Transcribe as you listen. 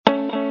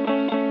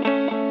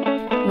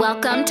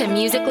Welcome to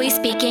Musically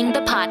Speaking, the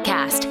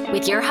podcast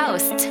with your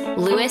hosts,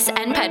 Luis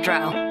and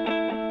Pedro,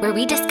 where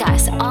we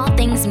discuss all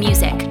things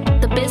music,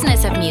 the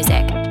business of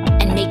music,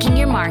 and making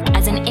your mark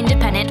as an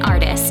independent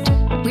artist.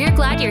 We're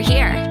glad you're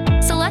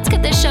here, so let's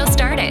get this show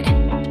started.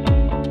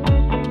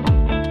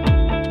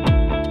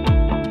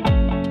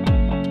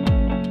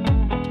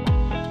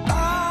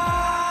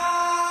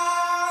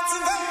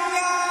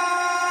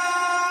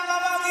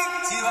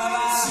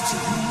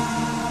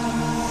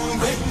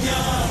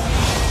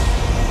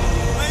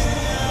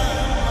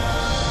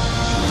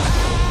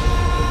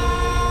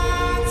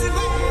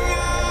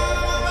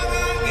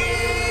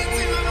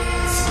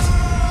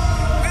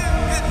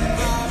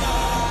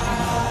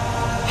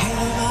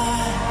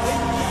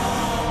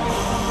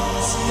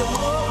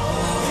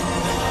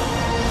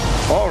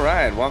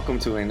 Welcome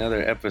to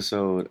another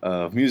episode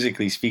of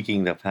Musically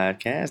Speaking, the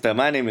podcast.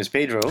 My name is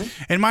Pedro.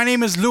 And my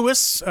name is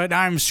Luis, and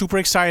I'm super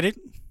excited.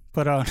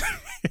 But,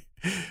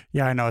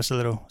 yeah, I know it's a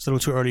little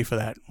too early for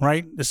that,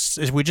 right?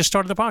 We just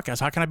started the podcast.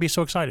 How can I be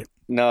so excited?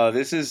 No,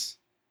 this is,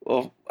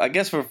 well, I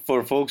guess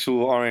for folks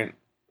who aren't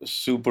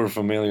super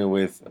familiar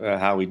with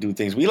how we do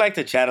things, we like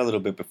to chat a little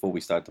bit before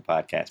we start the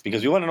podcast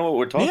because we want to know what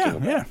we're talking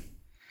about. Yeah.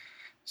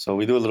 So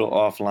we do a little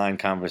offline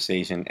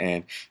conversation,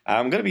 and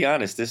I'm going to be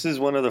honest, this is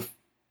one of the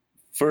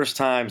first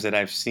times that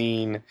I've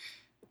seen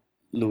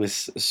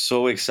Luis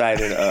so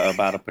excited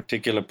about a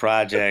particular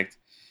project,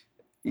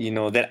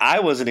 that I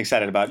wasn't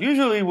excited about.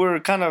 Usually we're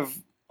kind of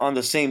on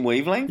the same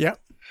wavelength. Yeah.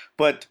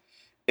 But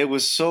it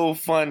was so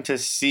fun to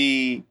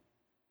see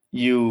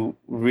you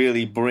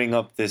really bring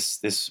up this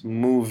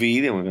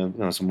movie,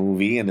 this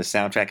movie and the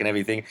soundtrack and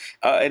everything.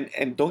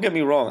 And don't get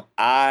me wrong,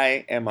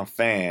 I am a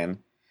fan,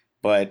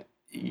 but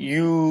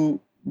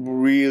you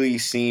really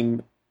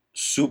seem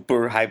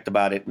super hyped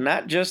about it,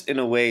 not just in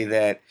a way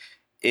that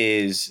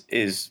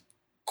is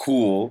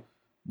cool,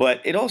 but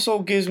it also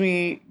gives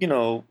me,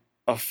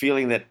 a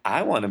feeling that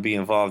I want to be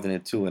involved in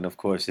it too. And of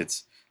course,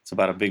 it's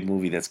about a big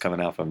movie that's coming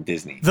out from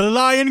Disney. The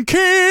Lion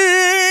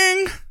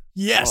King!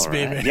 Yes,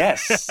 right. baby.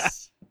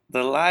 Yes.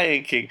 The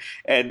Lion King.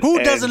 And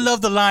who doesn't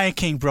love The Lion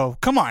King, bro?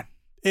 Come on.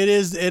 It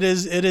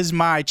is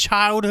my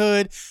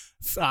childhood.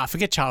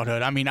 Forget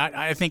childhood. I mean,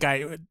 I think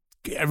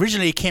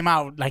originally it came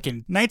out like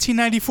in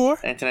 1994.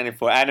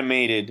 1994,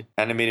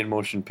 animated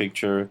motion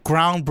picture.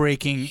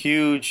 Groundbreaking.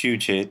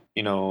 Huge hit.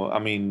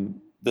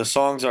 The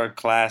songs are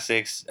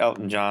classics.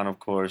 Elton John, of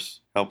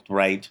course, helped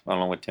write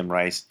along with Tim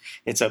Rice.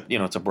 It's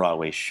a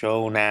Broadway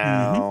show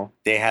now. Mm-hmm.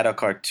 They had a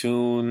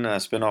cartoon,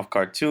 a spin-off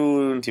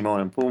cartoon.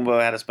 Timon and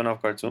Pumbaa had a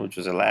spin-off cartoon, which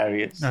was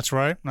hilarious. That's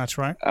right.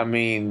 I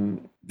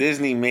mean,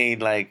 Disney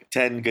made like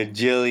 $10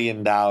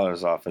 gajillion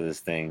off of this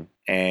thing.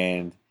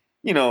 And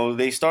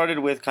they started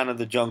with kind of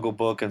the Jungle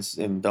Book and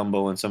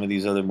Dumbo and some of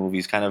these other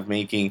movies, kind of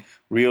making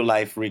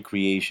real-life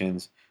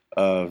recreations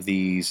of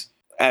these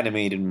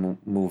animated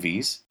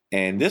movies.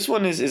 And this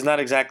one is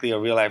not exactly a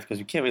real life because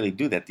you can't really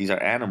do that. These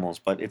are animals,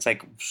 but it's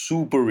like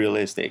super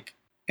realistic.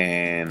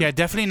 And yeah,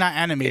 definitely not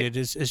animated.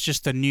 It's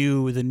just the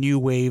new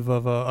wave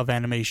of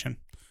animation,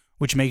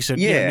 which makes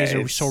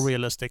it so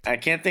realistic. I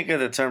can't think of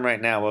the term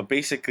right now, but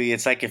basically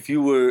it's like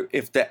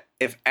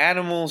if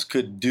animals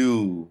could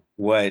do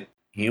what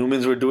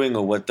humans were doing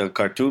or what the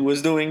cartoon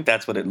was doing,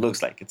 that's what it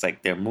looks like. It's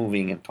like they're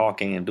moving and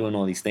talking and doing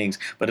all these things,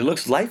 but it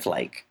looks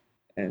lifelike,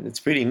 and it's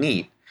pretty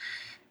neat.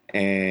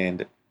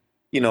 And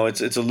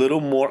it's a little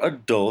more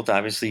adult.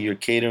 Obviously, you're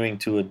catering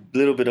to a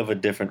little bit of a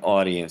different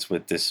audience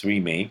with this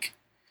remake,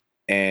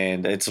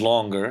 and it's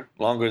longer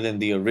than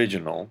the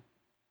original,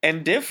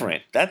 and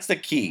different. That's the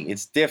key.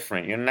 It's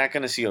different. You're not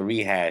going to see a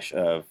rehash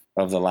of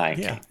The Lion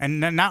King. Yeah, and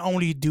not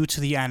only due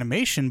to the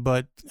animation,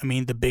 but I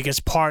mean the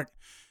biggest part.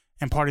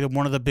 And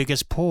one of the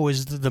biggest pull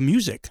is the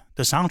music,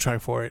 the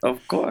soundtrack for it.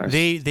 Of course.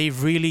 They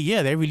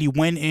really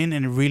went in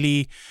and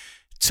really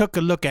took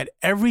a look at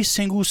every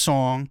single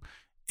song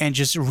and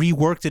just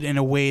reworked it in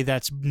a way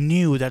that's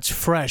new, that's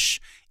fresh,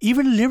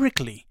 even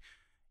lyrically.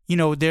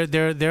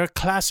 There are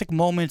classic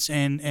moments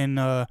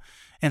and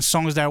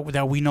songs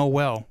that we know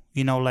well.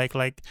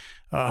 Like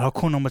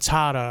Hakuna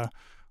Matata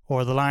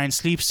or The Lion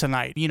Sleeps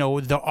Tonight.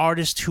 The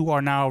artists who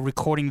are now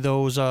recording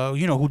those,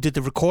 who did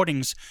the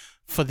recordings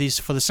for the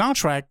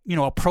soundtrack,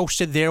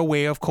 approached it their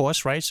way, of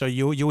course, right? So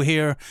you'll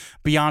hear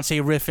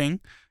Beyonce riffing,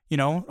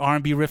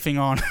 R&B riffing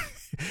on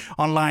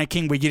on Lion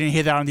King, but you didn't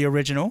hear that on the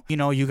original.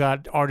 You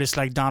got artists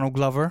like Donald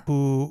Glover,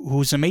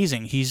 who's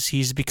amazing.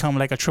 He's become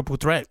like a triple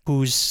threat,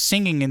 who's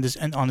singing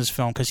on this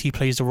film because he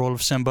plays the role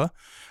of Simba.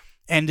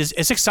 And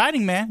it's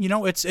exciting, man.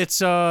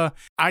 It's I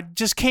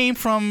just came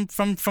from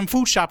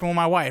food shopping with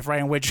my wife,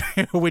 right? And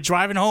we're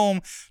driving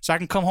home so I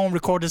can come home,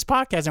 record this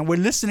podcast, and we're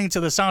listening to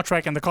the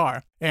soundtrack in the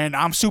car. And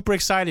I'm super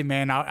excited,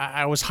 man.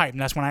 I was hyped.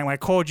 And that's when I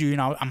called you,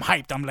 I'm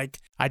hyped. I'm like,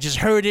 I just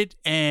heard it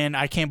and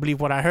I can't believe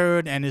what I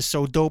heard, and it's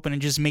so dope, and it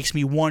just makes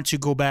me want to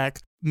go back.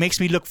 Makes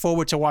me look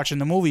forward to watching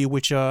the movie,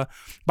 which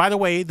by the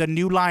way, the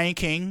new Lion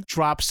King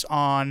drops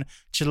on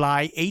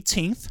July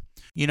 18th.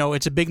 You know,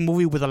 it's a big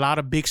movie with a lot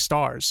of big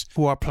stars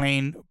who are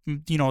playing,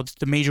 you know,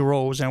 the major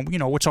roles. And, you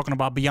know, we're talking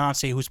about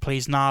Beyonce, who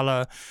plays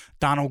Nala.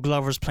 Donald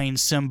Glover's playing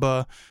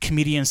Simba.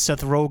 Comedian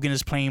Seth Rogen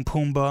is playing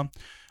Pumbaa.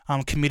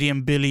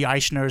 Comedian Billy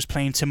Eichner is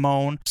playing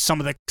Timon. Some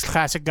of the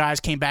classic guys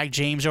came back.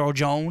 James Earl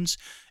Jones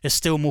is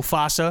still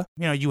Mufasa.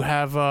 You know, you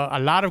have a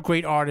lot of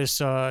great artists.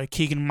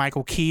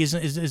 Keegan-Michael Key is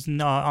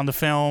on the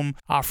film.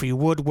 Alfre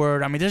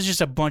Woodward. I mean, there's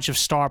just a bunch of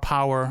star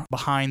power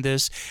behind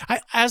this,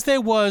 as there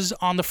was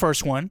on the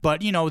first one.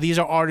 But, you know, these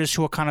are artists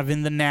who are kind of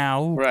in the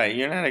now. Right.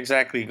 You're not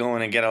exactly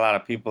going to get a lot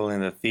of people in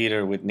the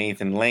theater with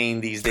Nathan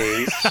Lane these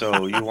days.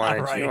 So you want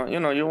to,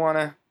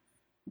 Right.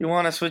 you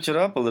want to switch it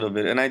up a little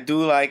bit. And I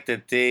do like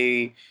that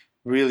they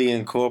really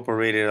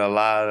incorporated a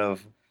lot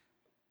of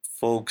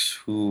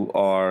folks who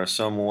are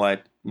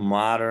somewhat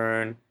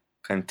modern,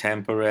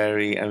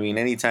 contemporary. I mean,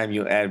 anytime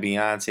you add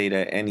Beyonce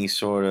to any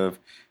sort of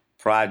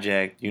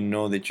project, you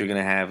know that you're going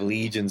to have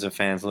legions of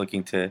fans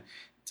looking to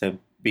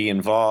be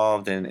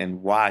involved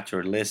and watch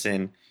or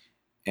listen.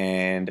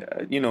 And,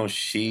 you know,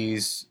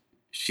 she's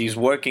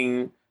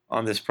working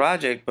on this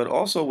project, but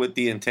also with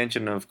the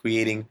intention of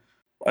creating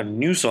a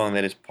new song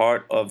that is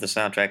part of the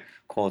soundtrack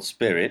called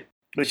Spirit.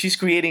 But she's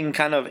creating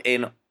kind of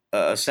a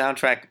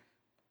soundtrack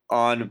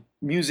on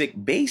music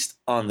based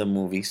on the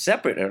movie,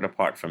 separate and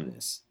apart from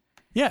this.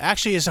 Yeah,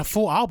 actually, it's a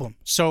full album.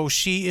 So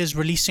she is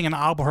releasing an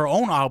album, her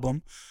own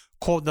album,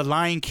 called The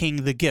Lion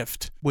King: The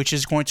Gift, which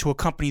is going to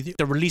accompany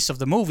the release of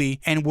the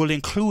movie and will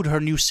include her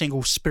new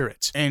single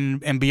Spirit.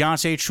 And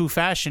Beyonce, true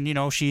fashion, you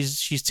know,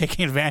 she's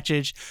taking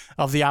advantage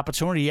of the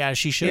opportunity as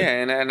she should.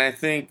 Yeah, and I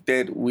think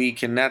that we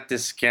cannot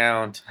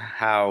discount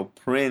how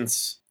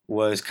Prince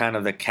was kind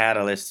of the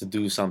catalyst to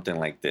do something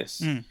like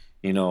this.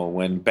 You know,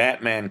 when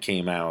Batman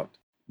came out,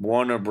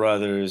 Warner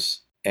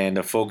Brothers and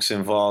the folks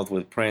involved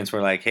with Prince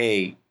were like,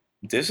 hey,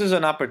 this is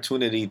an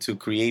opportunity to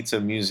create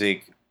some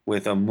music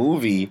with a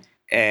movie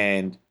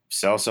and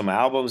sell some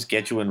albums,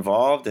 get you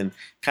involved, and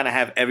kind of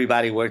have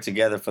everybody work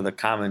together for the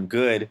common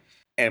good.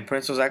 And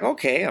Prince was like,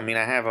 okay, I mean,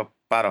 I have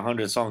about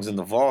 100 songs in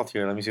the vault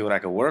here. Let me see what I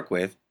could work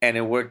with. And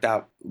it worked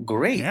out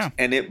great. Yeah.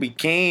 And it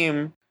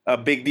became a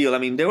big deal. I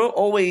mean, there were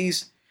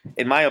always,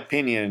 in my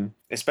opinion,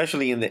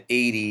 especially in the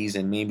 80s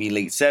and maybe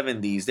late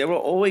 70s, there were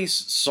always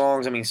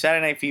songs. I mean,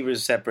 Saturday Night Fever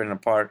is separate and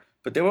apart,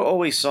 but there were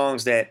always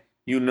songs that,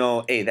 you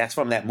know, hey, that's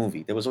from that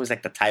movie. There was always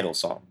like the title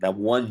song, that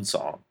one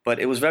song. But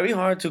it was very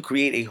hard to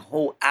create a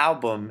whole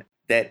album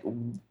that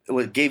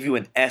gave you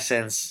an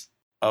essence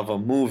of a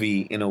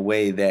movie in a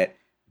way that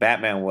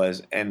Batman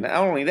was. And not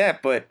only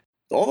that, but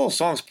all those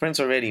songs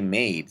Prince already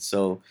made.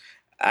 So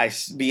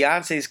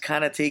Beyonce's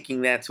kind of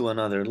taking that to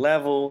another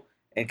level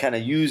and kind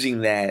of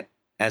using that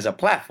as a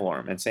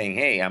platform and saying,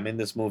 hey, I'm in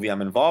this movie,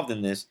 I'm involved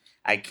in this.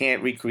 I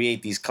can't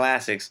recreate these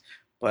classics,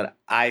 but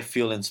I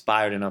feel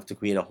inspired enough to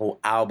create a whole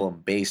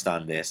album based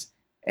on this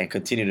and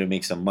continue to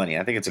make some money.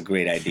 I think it's a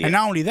great idea. And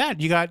not only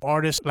that, you got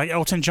artists like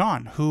Elton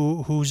John,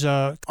 who's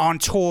on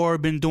tour,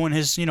 been doing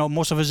his, you know,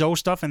 most of his old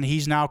stuff, and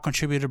he's now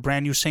contributed a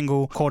brand new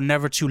single called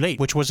Never Too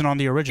Late, which wasn't on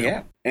the original.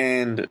 Yeah.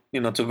 And,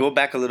 you know, to go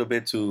back a little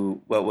bit to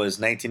what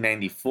was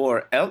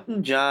 1994,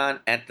 Elton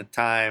John at the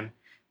time,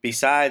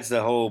 besides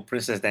the whole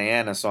Princess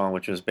Diana song,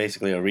 which was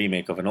basically a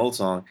remake of an old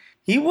song,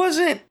 he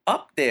wasn't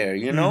up there,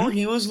 you know? Mm-hmm.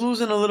 He was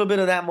losing a little bit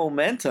of that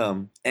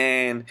momentum.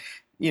 And,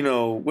 you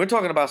know, we're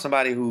talking about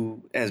somebody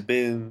who has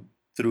been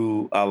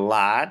through a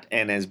lot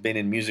and has been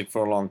in music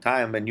for a long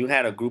time. And you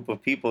had a group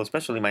of people,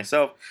 especially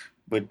myself,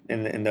 but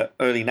in the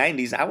early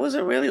 90s, I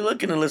wasn't really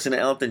looking to listen to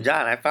Elton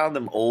John. I found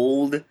them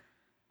old.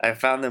 I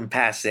found them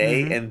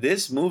passé. Mm-hmm. And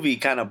this movie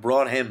kind of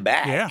brought him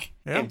back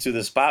into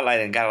the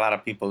spotlight and got a lot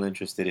of people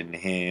interested in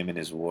him and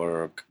his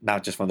work,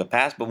 not just from the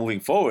past, but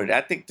moving forward.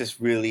 I think this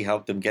really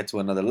helped him get to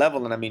another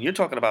level. And I mean, you're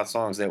talking about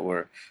songs that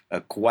were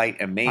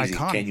quite amazing.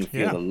 Iconic. Can You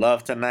Feel the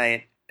Love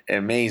Tonight?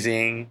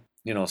 Amazing.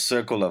 You know,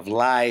 Circle of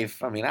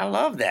Life. I mean, I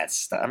love that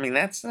stuff. I mean,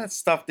 that's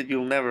stuff that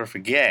you'll never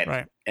forget.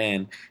 Right.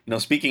 And, you know,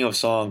 speaking of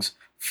songs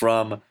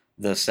from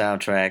the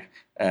soundtrack,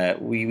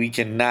 we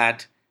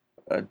cannot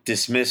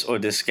dismiss or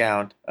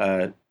discount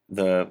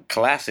the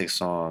classic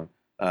song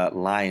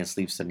Lion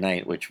Sleeps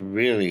Tonight, which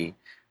really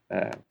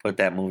put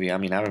that movie. I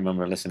mean, I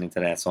remember listening to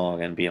that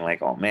song and being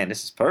like, oh man,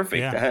 this is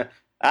perfect. Yeah.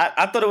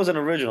 I thought it was an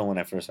original when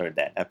I first heard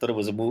that. I thought it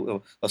was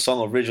a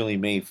song originally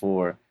made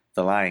for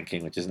The Lion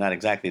King, which is not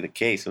exactly the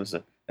case. It was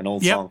an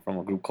old song from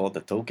a group called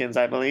The Tokens,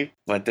 I believe.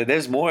 But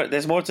there's more to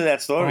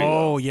that story. Oh,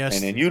 though.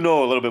 yes. And you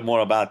know a little bit more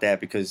about that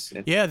because...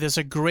 there's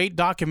a great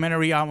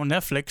documentary out on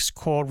Netflix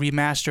called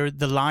Remastered,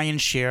 The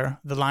Lion's Share,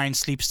 The Lion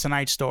Sleeps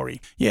Tonight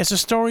story. Yeah, it's a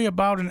story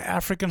about an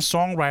African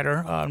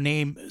songwriter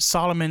named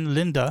Solomon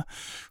Linda,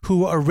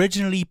 who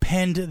originally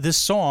penned this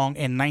song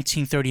in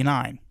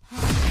 1939.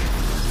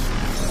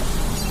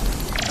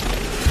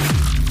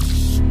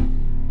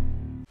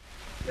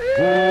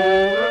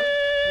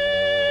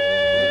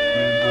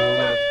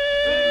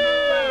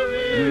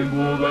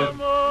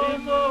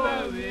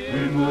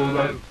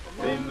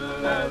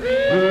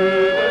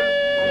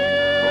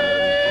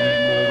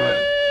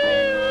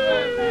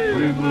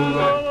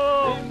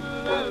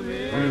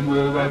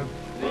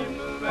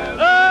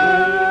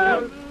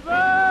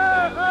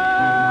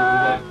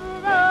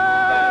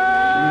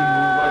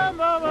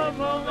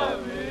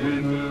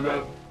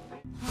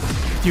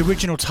 The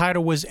original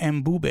title was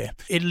Mbube.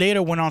 It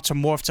later went on to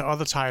morph to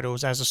other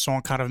titles as the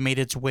song kind of made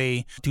its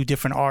way through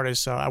different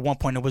artists. At one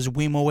point it was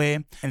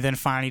Wimoe, and then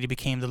finally it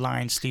became The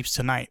Lion Sleeps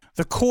Tonight.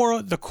 The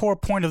core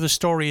point of the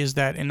story is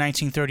that in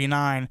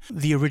 1939,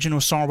 the original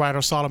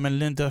songwriter Solomon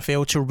Linda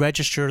failed to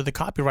register the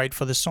copyright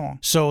for the song.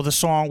 So the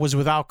song was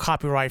without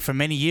copyright for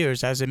many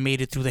years as it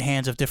made it through the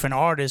hands of different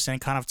artists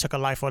and kind of took a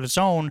life of its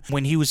own.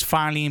 When he was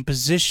finally in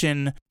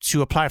position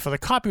to apply for the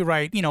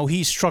copyright,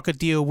 he struck a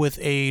deal with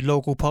a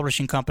local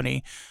publishing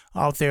company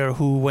out there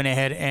who went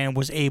ahead and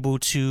was able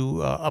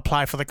to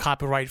apply for the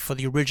copyright for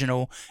the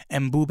original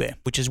Mbube,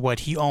 which is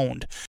what he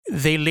owned.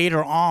 They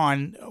later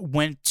on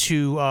went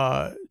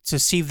to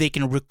see if they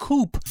can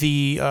recoup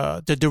the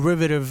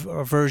derivative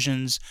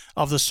versions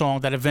of the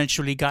song that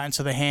eventually got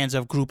into the hands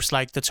of groups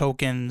like the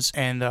Tokens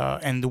and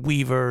the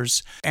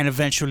Weavers and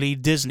eventually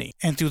Disney.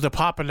 And through the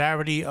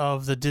popularity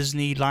of the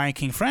Disney Lion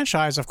King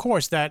franchise, of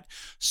course, that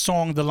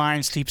song The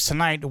Lion Sleeps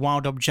Tonight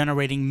wound up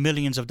generating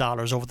millions of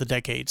dollars over the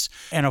decades.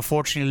 And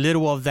unfortunately,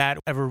 little of that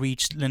ever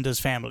reached Linda's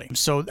family.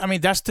 So,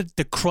 that's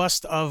the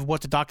crust of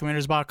what the documentary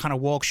is about. Kind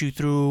of walks you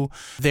through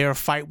their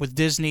fight with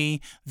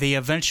Disney. They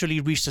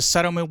eventually reached a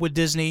settlement with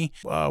Disney,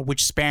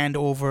 which spanned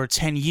over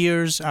 10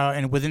 years.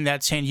 And within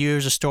that 10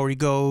 years, the story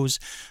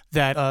goes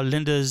that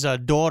Linda's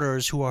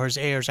daughters, who are his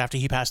heirs after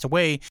he passed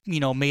away,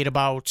 made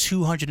about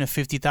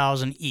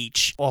 $250,000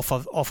 each off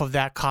of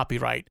that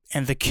copyright.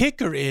 And the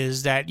kicker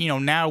is that,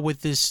 now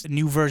with this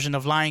new version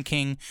of Lion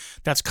King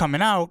that's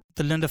coming out,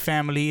 the Linda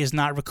family is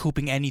not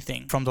recouping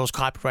anything from those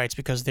copyrights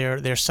because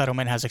their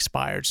settlement has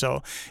expired.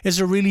 So it's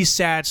a really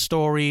sad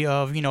story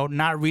of,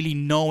 not really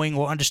knowing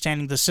or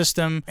understanding the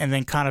system and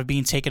then kind of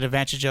being taken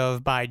advantage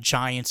of by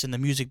giants in the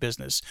music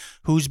business.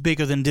 Who's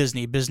bigger than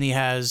Disney? Disney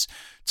has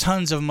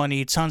tons of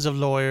money, tons of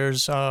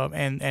lawyers,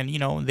 and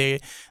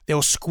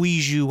they'll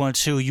squeeze you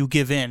until you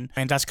give in.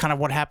 And that's kind of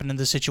what happened in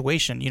this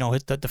situation.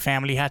 The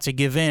family had to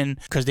give in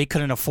because they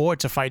couldn't afford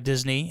to fight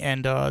Disney.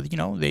 And,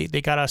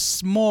 they got a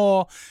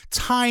small,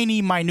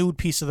 tiny, minute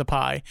piece of the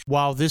pie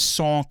while this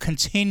song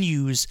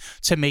continues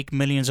to make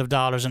millions of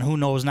dollars. And who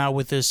knows now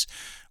with this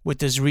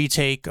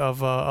retake of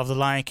The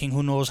Lion King,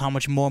 who knows how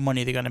much more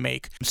money they're going to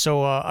make.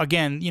 So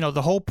again,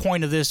 the whole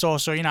point of this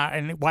also,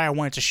 and why I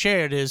wanted to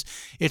share it is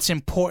it's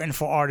important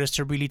for artists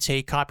to really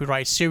take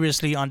copyright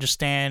seriously,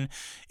 understand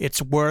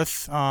its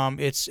worth.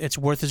 It's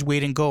worth its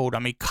weight in gold.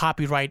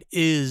 Copyright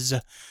is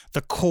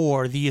the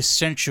core, the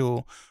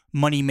essential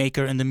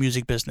moneymaker in the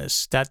music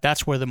business.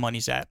 That's where the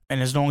money's at.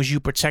 And as long as you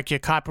protect your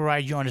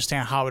copyright, you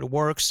understand how it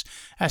works.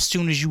 As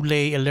soon as you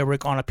lay a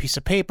lyric on a piece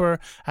of paper,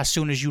 as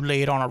soon as you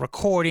lay it on a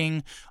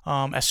recording,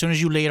 as soon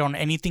as you lay it on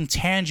anything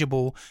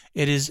tangible,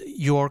 it is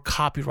your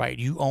copyright.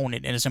 You own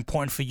it. And it's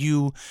important for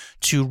you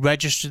to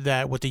register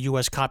that with the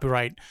U.S.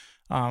 Copyright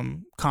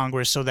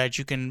Congress so that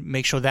you can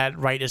make sure that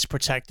right is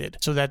protected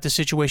so that the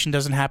situation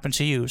doesn't happen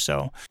to you.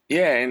 So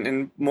yeah,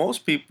 and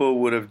most people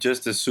would have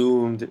just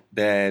assumed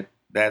that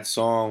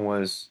song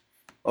was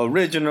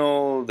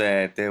original,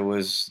 that there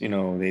was,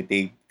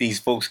 these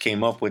folks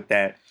came up with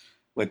that,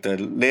 with the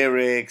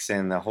lyrics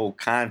and the whole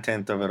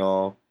content of it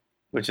all,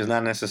 which is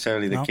not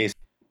necessarily the case.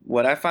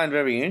 What I find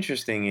very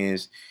interesting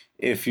is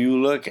if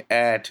you look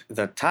at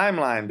the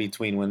timeline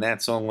between when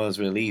that song was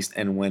released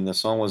and when the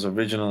song was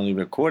originally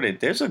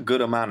recorded, there's a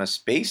good amount of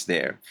space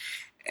there.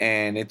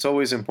 And it's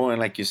always important,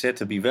 like you said,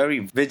 to be very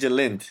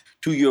vigilant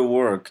to your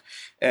work,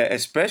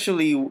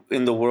 especially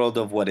in the world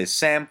of what is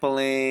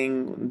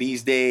sampling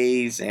these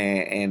days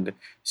and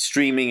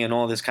streaming and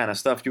all this kind of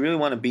stuff. You really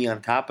want to be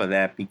on top of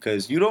that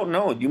because you don't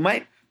know. You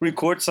might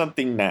record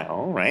something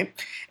now, right?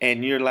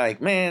 And you're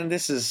like, man,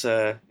 this is,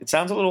 it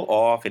sounds a little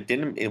off.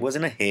 It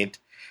wasn't a hit,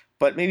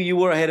 but maybe you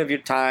were ahead of your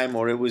time,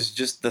 or it was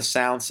just the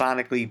sound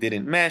sonically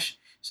didn't mesh.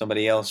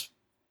 Somebody else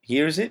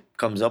hears it,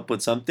 comes up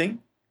with something,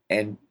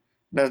 and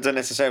doesn't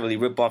necessarily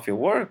rip off your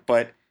work,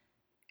 but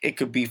it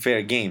could be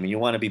fair game, and you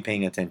want to be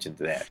paying attention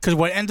to that. Because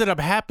what ended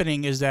up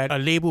happening is that a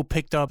label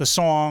picked up the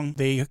song,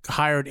 they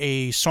hired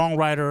a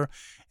songwriter,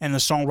 and the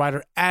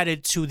songwriter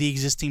added to the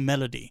existing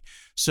melody.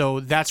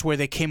 So that's where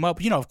they came up.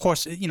 Of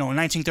course, in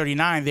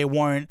 1939,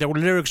 the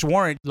lyrics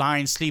weren't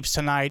 "Lion Sleeps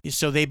Tonight,"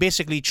 so they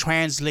basically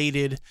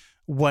translated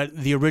what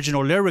the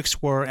original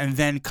lyrics were and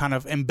then kind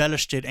of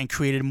embellished it and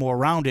created more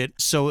around it.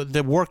 So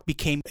the work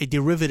became a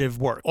derivative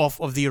work off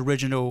of the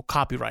original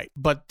copyright.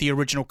 But the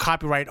original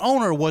copyright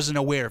owner wasn't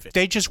aware of it.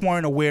 They just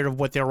weren't aware of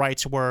what their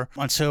rights were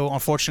until,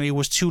 unfortunately, it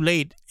was too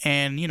late.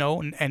 And,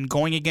 and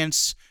going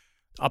against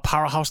a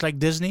powerhouse like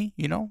Disney,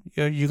 you're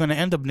going to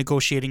end up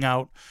negotiating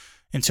out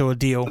into a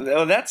deal.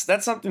 Well, that's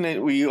something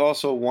that we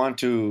also want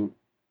to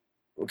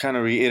kind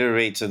of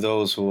reiterate to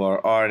those who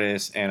are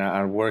artists and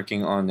are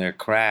working on their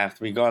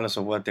craft, regardless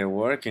of what they're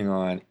working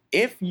on.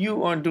 If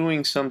you are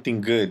doing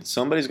something good,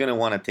 somebody's going to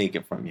want to take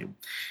it from you.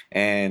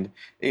 And,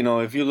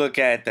 if you look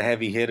at the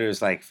heavy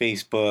hitters like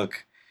Facebook,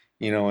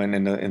 and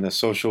in the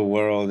social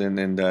world and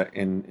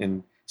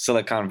in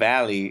Silicon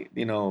Valley,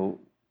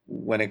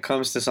 when it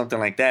comes to something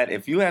like that,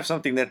 if you have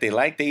something that they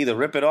like, they either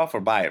rip it off or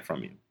buy it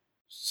from you.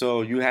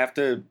 So you have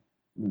to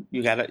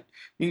you gotta,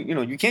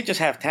 you can't just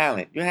have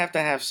talent. You have to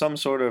have some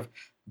sort of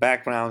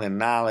background and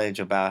knowledge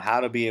about how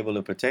to be able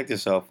to protect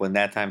yourself when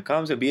that time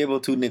comes and be able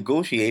to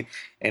negotiate.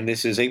 And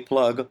this is a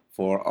plug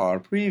for our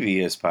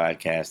previous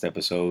podcast,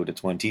 episode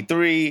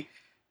 23.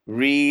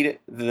 Read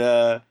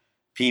the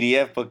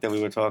PDF book that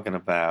we were talking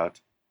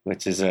about,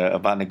 which is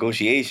about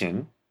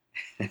negotiation.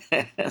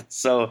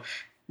 So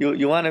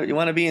you want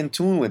to be in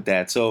tune with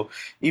that. So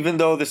even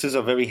though this is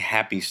a very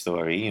happy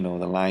story, The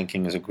Lion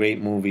King is a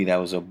great movie. That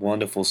was a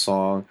wonderful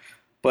song.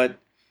 But,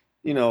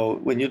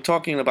 when you're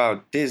talking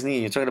about Disney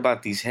and you're talking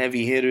about these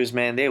heavy hitters,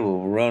 man, they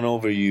will run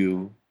over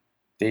you.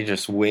 They're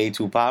just way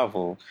too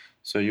powerful.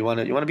 So you want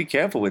to be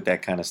careful with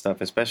that kind of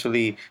stuff,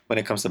 especially when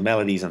it comes to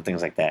melodies and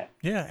things like that.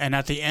 Yeah, and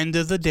at the end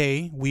of the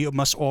day, we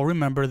must all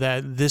remember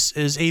that this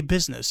is a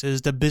business. It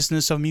is the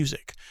business of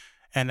music.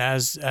 And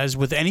as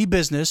with any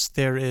business,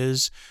 there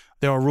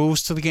are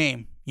rules to the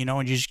game,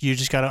 and you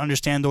just got to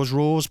understand those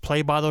rules,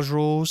 play by those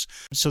rules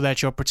so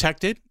that you're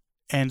protected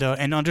and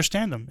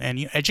understand them and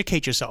you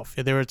educate yourself.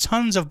 There are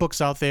tons of books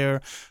out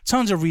there,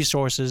 tons of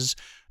resources,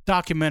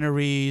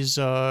 documentaries,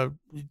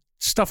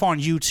 stuff on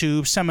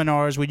YouTube,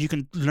 seminars where you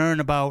can learn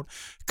about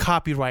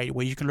copyright,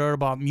 where you can learn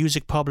about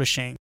music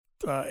publishing.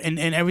 And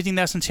everything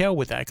that's entailed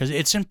with that, because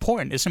it's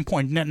important. It's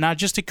important, not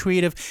just the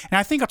creative. And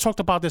I think I talked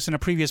about this in a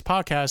previous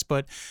podcast,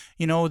 but,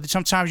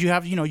 sometimes you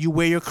have, you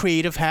wear your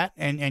creative hat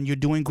and you're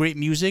doing great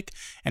music,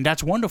 and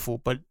that's wonderful.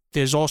 But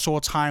there's also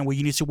a time where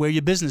you need to wear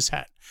your business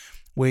hat,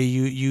 where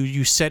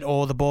you set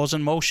all the balls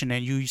in motion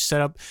and you set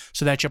up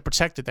so that you're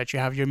protected, that you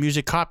have your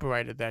music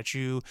copyrighted, that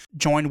you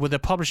join with a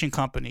publishing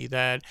company,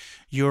 that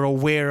you're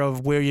aware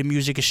of where your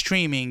music is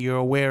streaming, you're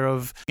aware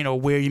of,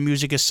 where your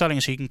music is selling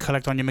so you can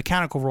collect on your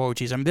mechanical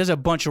royalties. I mean, there's a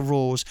bunch of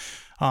rules.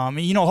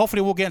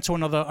 Hopefully we'll get into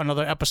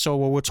another episode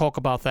where we'll talk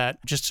about that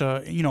just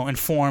to,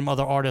 inform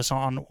other artists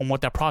on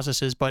what that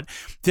process is. But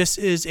this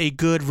is a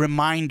good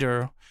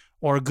reminder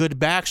or a good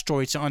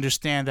backstory to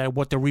understand that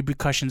what the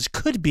repercussions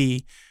could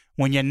be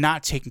when you're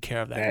not taking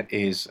care of that. That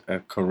is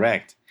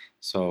correct.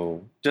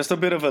 So just a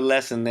bit of a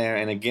lesson there.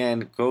 And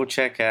again, go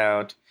check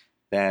out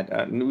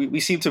that. We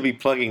seem to be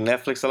plugging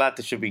Netflix a lot.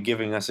 They should be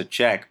giving us a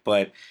check.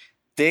 But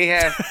they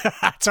have,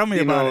 tell me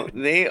about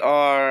it. They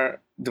are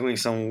doing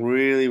some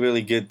really,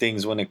 really good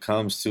things when it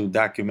comes to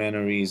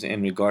documentaries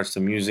in regards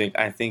to music.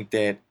 I think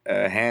that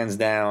hands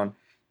down,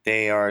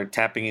 they are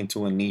tapping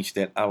into a niche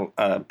that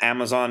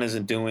Amazon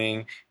isn't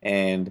doing.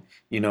 And,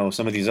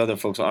 some of these other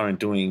folks aren't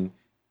doing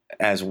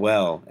as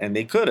well, and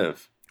they could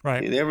have.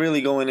 Right. They're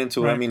really going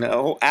into it. Right. I mean,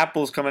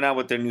 Apple's coming out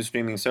with their new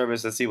streaming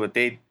service. Let's see what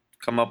they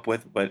come up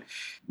with. But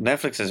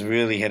Netflix has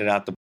really hit it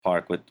out the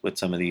park with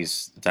some of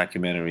these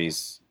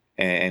documentaries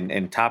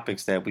and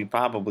topics that we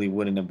probably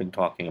wouldn't have been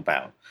talking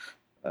about.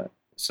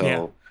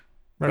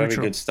 Very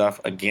good stuff.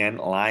 Again,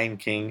 Lion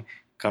King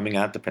coming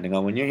out, depending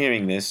on when you're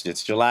hearing this.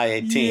 It's July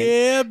 18th.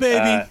 Yeah,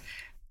 baby.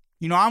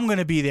 I'm going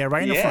to be there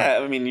right in the front. Yeah,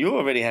 I mean, you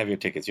already have your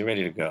tickets. You're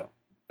ready to go.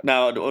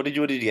 Now, what did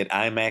you get?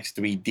 IMAX,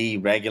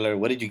 3D, regular?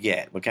 What did you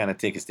get? What kind of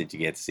tickets did you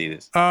get to see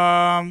this?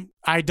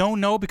 I don't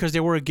know because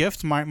they were a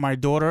gift. My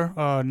daughter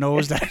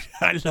knows that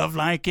I love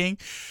Lion King,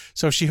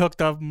 so she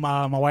hooked up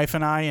my wife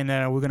and I, and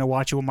then we're gonna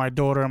watch it with my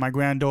daughter and my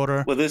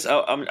granddaughter. Will this?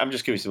 I'm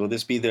just curious. Will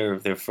this be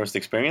their first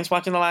experience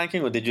watching the Lion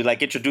King, or did you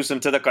introduce them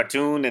to the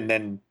cartoon and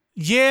then?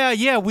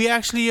 Yeah. We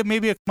actually,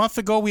 maybe a month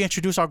ago, we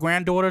introduced our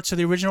granddaughter to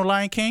the original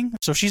Lion King.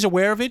 So she's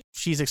aware of it.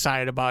 She's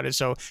excited about it.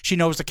 So she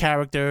knows the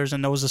characters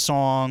and knows the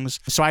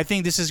songs. So I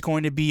think this is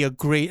going to be a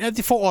great,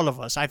 for all of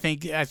us. I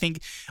think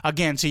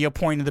again, to your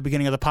point in the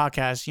beginning of the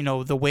podcast,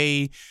 the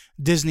way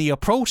Disney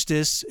approached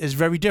this is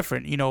very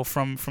different,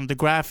 from the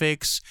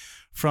graphics,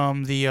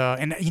 from the,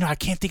 and I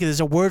can't think of, there's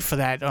a word for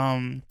that.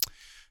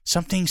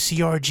 Something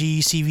CRG,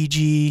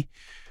 CVG.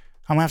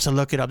 I'm gonna have to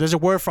look it up. There's a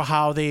word for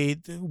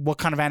what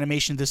kind of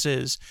animation this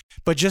is,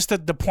 but just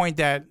the point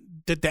that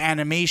the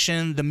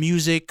animation, the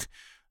music,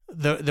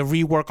 the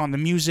rework on the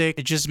music,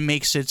 it just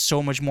makes it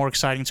so much more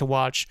exciting to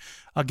watch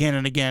again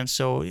and again.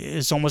 So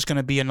it's almost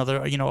gonna be another,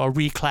 a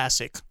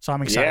re-classic. So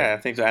I'm excited. Yeah,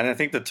 I think so. And I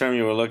think the term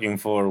you were looking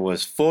for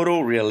was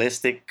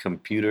photorealistic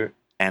computer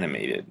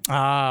animated.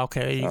 Ah,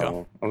 okay, there you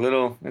go. A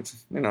little,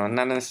 it's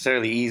not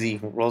necessarily easy.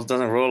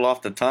 Doesn't roll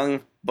off the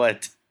tongue,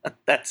 but.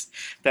 That's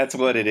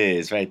what it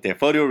is right there.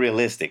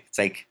 Photorealistic. It's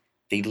like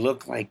they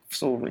look like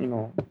so,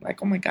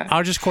 oh my God.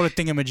 I'll just call it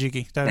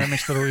thingamajiggy. That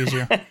makes it a little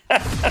easier.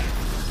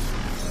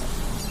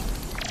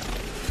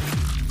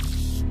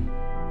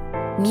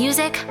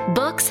 Music,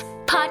 books,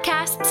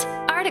 podcasts,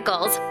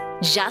 articles,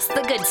 just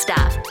the good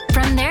stuff.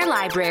 From their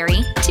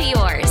library to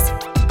yours.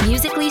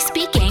 Musically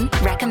Speaking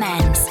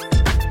recommends.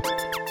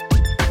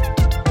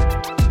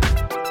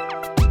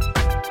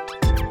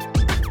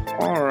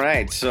 All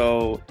right,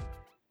 so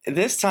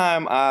this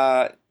time,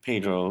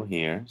 Pedro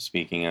here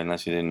speaking,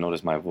 unless you didn't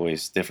notice my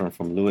voice, different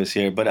from Lewis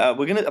here. But I'm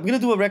gonna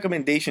do a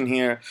recommendation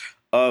here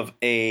of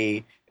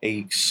a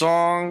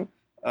song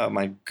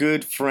My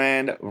good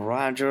friend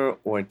Roger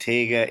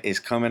Ortega is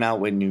coming out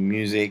with new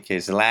music.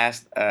 His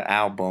last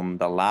album,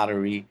 The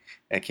Lottery,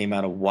 that came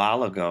out a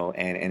while ago,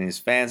 and his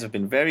fans have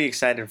been very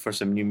excited for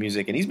some new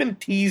music. And he's been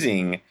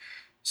teasing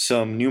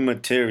some new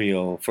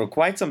material for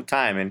quite some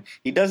time, and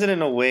he does it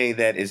in a way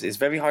that is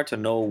very hard to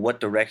know what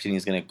direction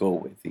he's going to go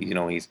with. You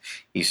know, he's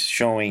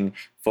showing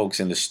folks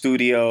in the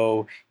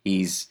studio.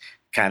 He's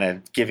kind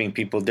of giving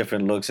people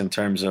different looks in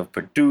terms of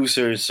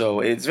producers. So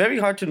it's very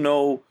hard to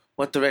know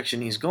what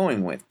direction he's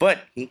going with. But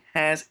he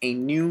has a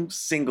new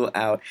single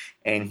out,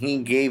 and he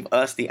gave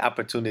us the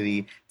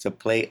opportunity to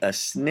play a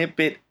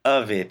snippet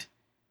of it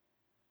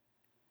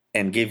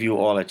and give you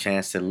all a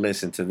chance to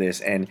listen to this.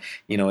 And,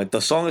 you know,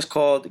 the song is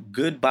called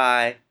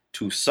Goodbye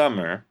to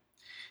Summer,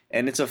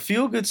 and it's a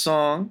feel-good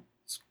song.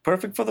 It's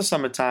perfect for the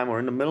summertime. We're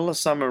in the middle of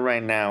summer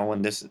right now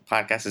when this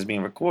podcast is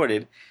being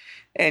recorded.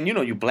 And, you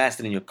know, you blast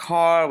it in your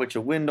car with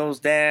your windows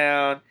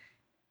down,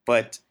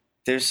 but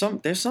there's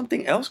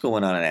something else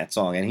going on in that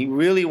song, and he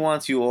really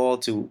wants you all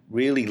to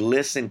really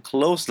listen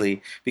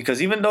closely,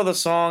 because even though the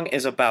song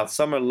is about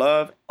summer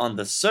love on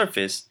the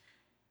surface,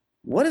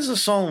 what is the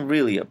song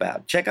really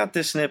about? Check out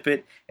this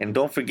snippet, and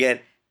don't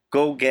forget,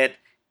 go get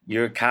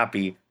your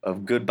copy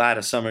of Goodbye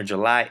to Summer,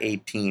 July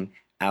 18,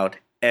 out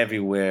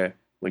everywhere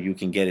where you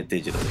can get it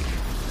digitally.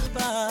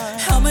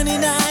 How many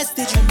nights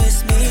did you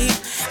miss me?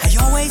 I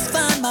always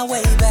find my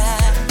way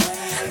back.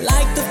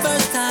 Like the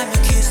first time you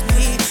kissed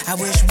me, I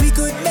wish we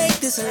could make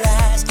this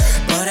last.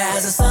 But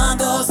as the sun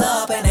goes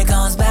up and it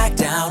comes back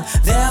down,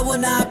 there will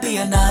not be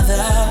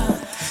another.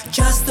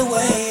 Just the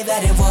way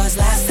that it was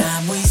last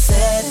time we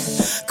said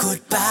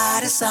goodbye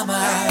to summer.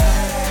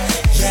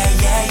 Yeah,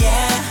 yeah,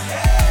 yeah.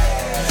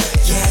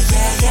 Yeah,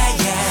 yeah,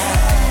 yeah,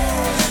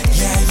 yeah.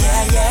 Yeah,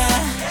 yeah, yeah.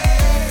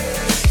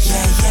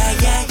 Yeah, yeah,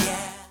 yeah, yeah.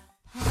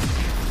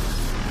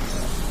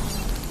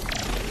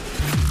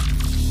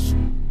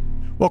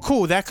 Well,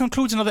 cool. That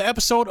concludes another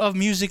episode of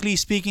Musically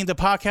Speaking, the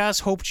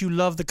podcast. Hope you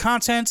love the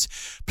content.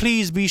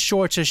 Please be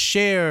sure to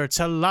share,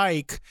 to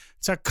like,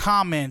 to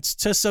comment,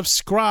 to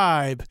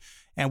subscribe,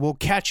 and we'll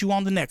catch you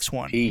on the next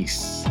one.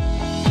 Peace.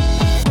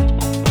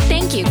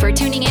 Thank you for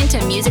tuning in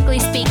to Musically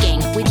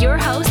Speaking with your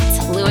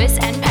hosts, Luis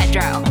and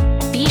Pedro.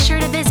 Be sure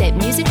to visit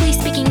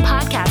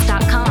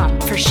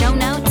musicallyspeakingpodcast.com for show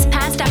notes